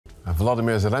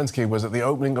Volodymyr Zelenskyy was at the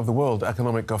opening of the World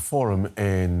Economic Forum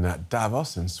in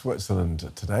Davos in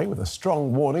Switzerland today with a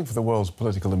strong warning for the world's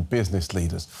political and business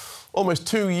leaders. Almost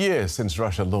 2 years since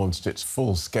Russia launched its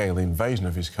full-scale invasion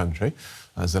of his country,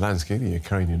 Zelenskyy, the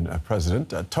Ukrainian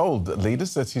president, told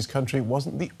leaders that his country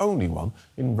wasn't the only one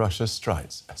in Russia's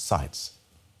sights.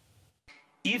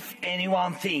 If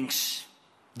anyone thinks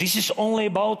this is only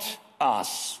about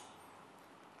us,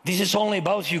 this is only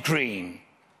about Ukraine,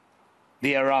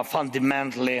 they are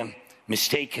fundamentally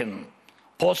mistaken.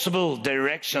 Possible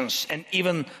directions and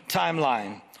even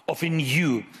timeline of a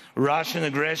new Russian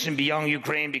aggression beyond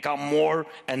Ukraine become more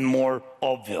and more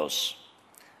obvious.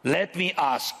 Let me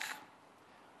ask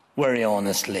very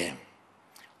honestly,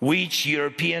 which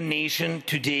European nation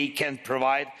today can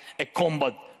provide a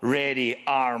combat-ready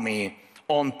army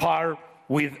on par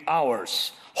with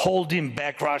ours, holding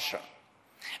back Russia?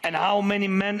 And how many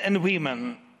men and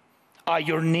women are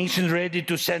your nation ready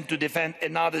to send to defend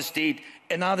another state,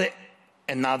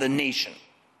 another nation?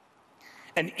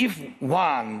 And if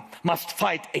one must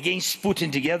fight against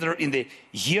Putin together in the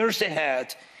years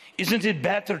ahead, isn't it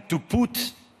better to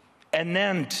put an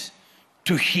end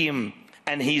to him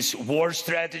and his war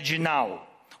strategy now,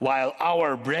 while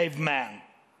our brave men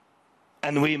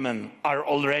and women are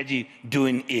already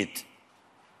doing it?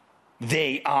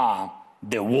 They are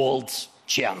the world's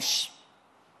chance.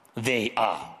 They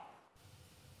are.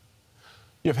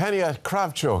 Yevheniia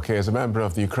Kravchuk is a member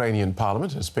of the Ukrainian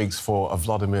Parliament and speaks for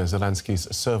Volodymyr Zelensky's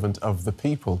Servant of the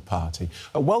People party.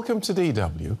 Welcome to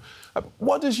DW.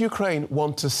 What does Ukraine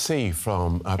want to see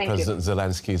from President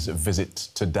Zelensky's visit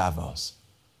to Davos?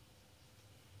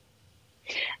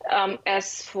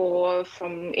 As for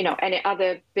any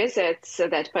other visits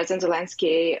that President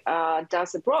Zelensky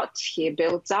does abroad, he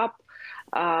builds up,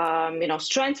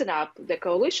 strengthen up the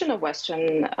coalition of Western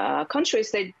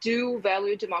countries that do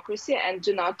value democracy and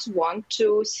do not want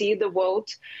to see the world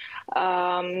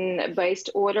based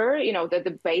order,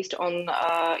 based on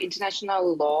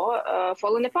international law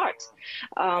falling apart.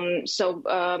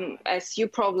 As you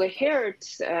probably heard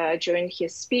during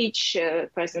his speech,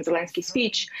 President Zelensky's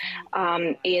speech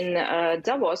in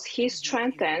Davos, he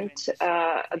strengthened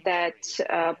that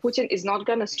Putin is not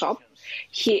going to stop.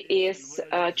 He is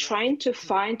trying to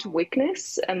find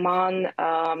weakness among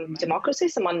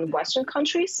democracies, among Western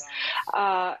countries.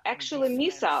 Actually,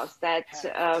 missiles that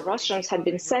Russians had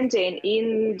been sending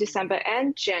in December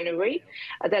and January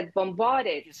that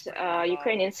bombarded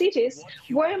Ukrainian cities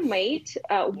were made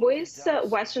with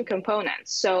Western components.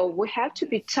 So we have to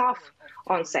be tough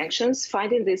on sanctions,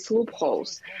 finding these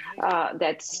loopholes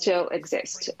that still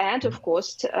exist, and of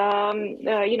course,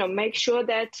 make sure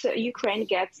that Ukraine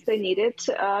gets the needed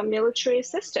military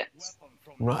assistance.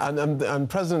 Right. And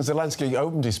President Zelenskyy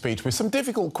opened his speech with some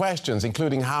difficult questions,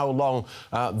 including how long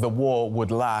the war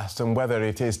would last and whether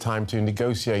it is time to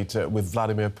negotiate with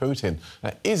Vladimir Putin.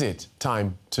 Is it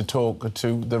time to talk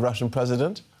to the Russian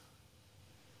president?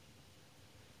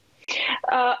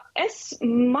 As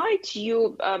might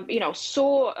you,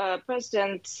 saw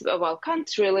President,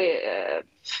 can't really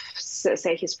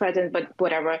say he's president, but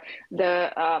whatever,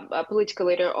 the political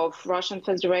leader of Russian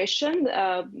Federation,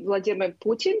 Vladimir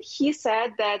Putin, he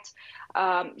said that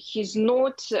he's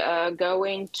not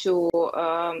going to,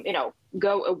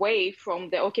 go away from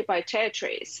the occupied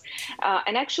territories.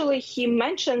 And actually, he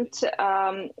mentioned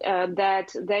that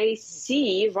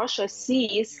Russia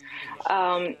sees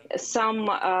some,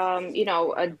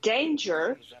 a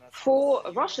danger for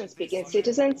Russian-speaking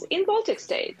citizens in Baltic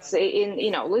states, in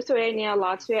Lithuania,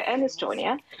 Latvia, and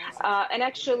Estonia. And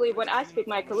actually, when I speak to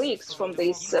my colleagues from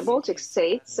these Baltic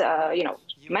states,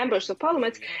 members of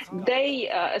parliament, they,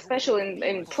 especially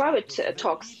in private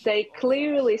talks, they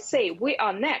clearly say we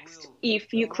are next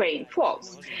if Ukraine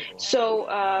falls. So,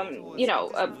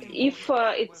 if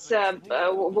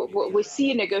we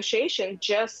see a negotiation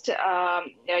just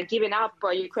giving up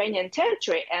Ukrainian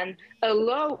territory and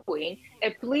allowing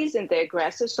pleasing the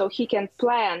aggressor so he can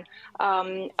plan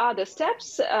other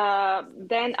steps,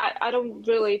 then I don't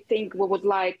really think we would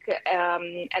like,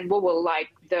 and we will like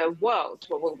the world,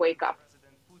 we will wake up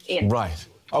in. Right.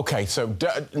 OK, so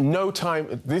no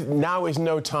time, now is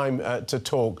no time to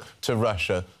talk to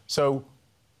Russia. So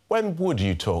when would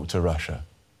you talk to Russia?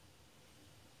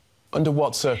 Under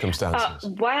what circumstances?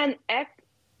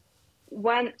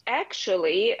 When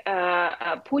actually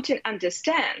Putin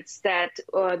understands that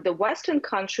the Western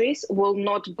countries will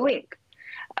not blink,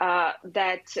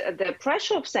 that the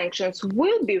pressure of sanctions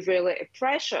will be really a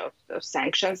pressure of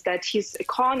sanctions, that his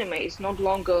economy is no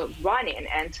longer running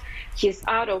and he's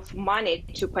out of money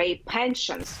to pay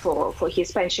pensions for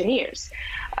his pensioners.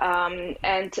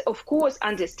 And of course,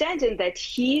 understanding that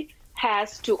he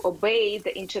has to obey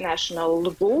the international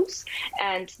rules,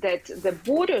 and that the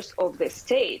borders of the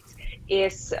states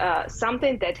is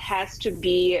something that has to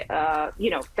be,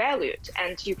 valued,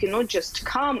 and you cannot just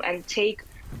come and take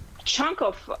chunk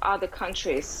of other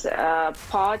countries'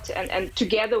 part and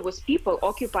together with people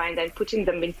occupying and putting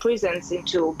them in prisons,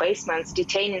 into basements,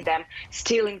 detaining them,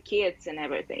 stealing kids and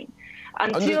everything.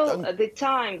 Until the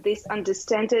time this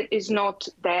understanding is not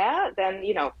there, then,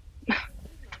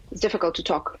 it's difficult to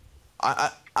talk.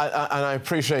 I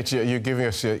appreciate you giving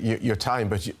us your time,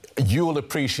 but you'll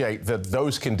appreciate that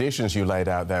those conditions you laid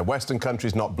out there, Western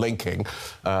countries not blinking,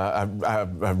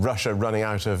 Russia running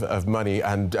out of money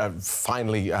and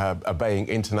finally obeying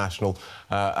international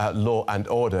law and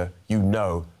order,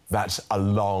 that's a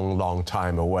long, long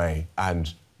time away,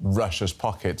 and Russia's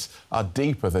pockets are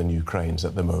deeper than Ukraine's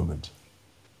at the moment.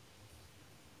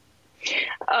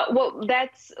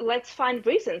 Let's find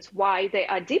reasons why they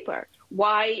are deeper,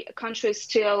 why countries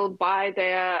still buy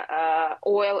their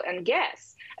oil and gas.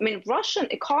 I mean, Russian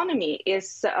economy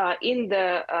is in the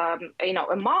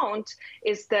amount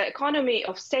is the economy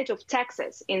of state of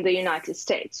Texas in the United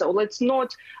States. So let's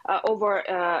not over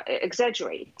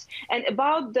exaggerate. And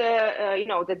about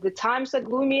the times are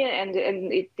gloomy and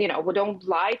we don't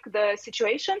like the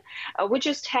situation. We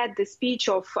just had the speech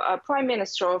of Prime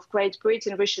Minister of Great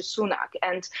Britain, Rishi Sunak,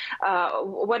 and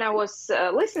when I was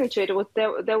listening to it,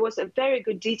 there was a very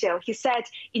good detail. He said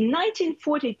in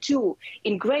 1942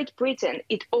 in Great Britain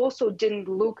it also didn't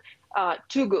look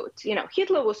too good.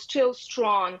 Hitler was still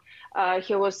strong.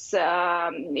 He was,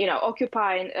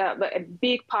 occupying a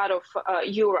big part of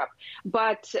Europe.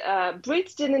 But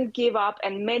Brits didn't give up,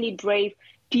 and many brave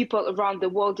people around the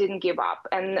world didn't give up.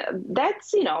 And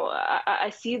that's,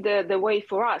 I see the way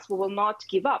for us. We will not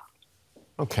give up.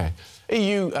 OK.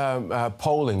 EU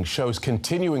polling shows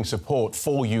continuing support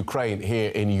for Ukraine here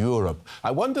in Europe.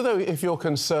 I wonder, though, if you're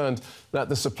concerned that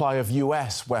the supply of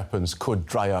US weapons could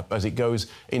dry up as it goes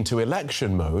into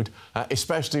election mode,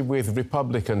 especially with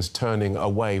Republicans turning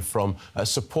away from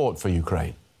support for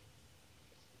Ukraine.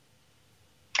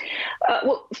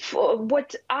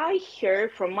 What I hear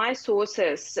from my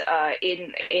sources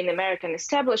in American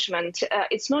establishment,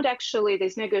 it's not actually,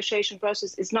 this negotiation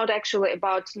process is not actually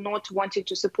about not wanting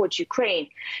to support Ukraine.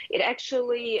 It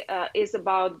actually is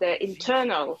about the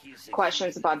internal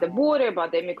questions about the border,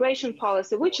 about the immigration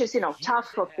policy, which is,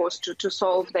 tough, of course, to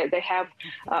solve. They have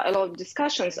a lot of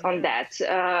discussions on that.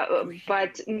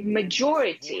 But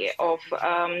majority of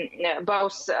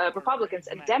both Republicans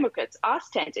and Democrats are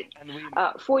standing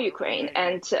for Ukraine.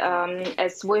 And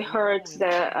as we heard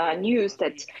the news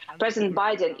that President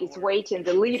Biden is waiting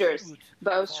the leaders,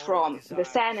 both from the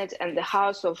Senate and the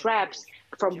House of Reps,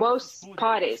 from both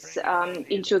parties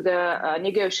into the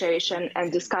negotiation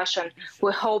and discussion.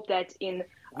 We hope that in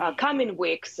coming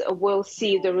weeks we'll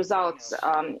see the results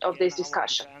of this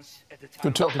discussion.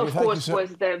 Good talking. Of course,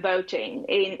 with the voting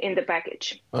in the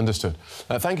package. Understood.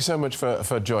 Thank you so much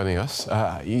for joining us.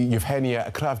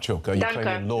 Yevheniia Kravchuk, a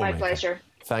Ukrainian lawmaker. My pleasure.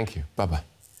 Thank you. Bye-bye.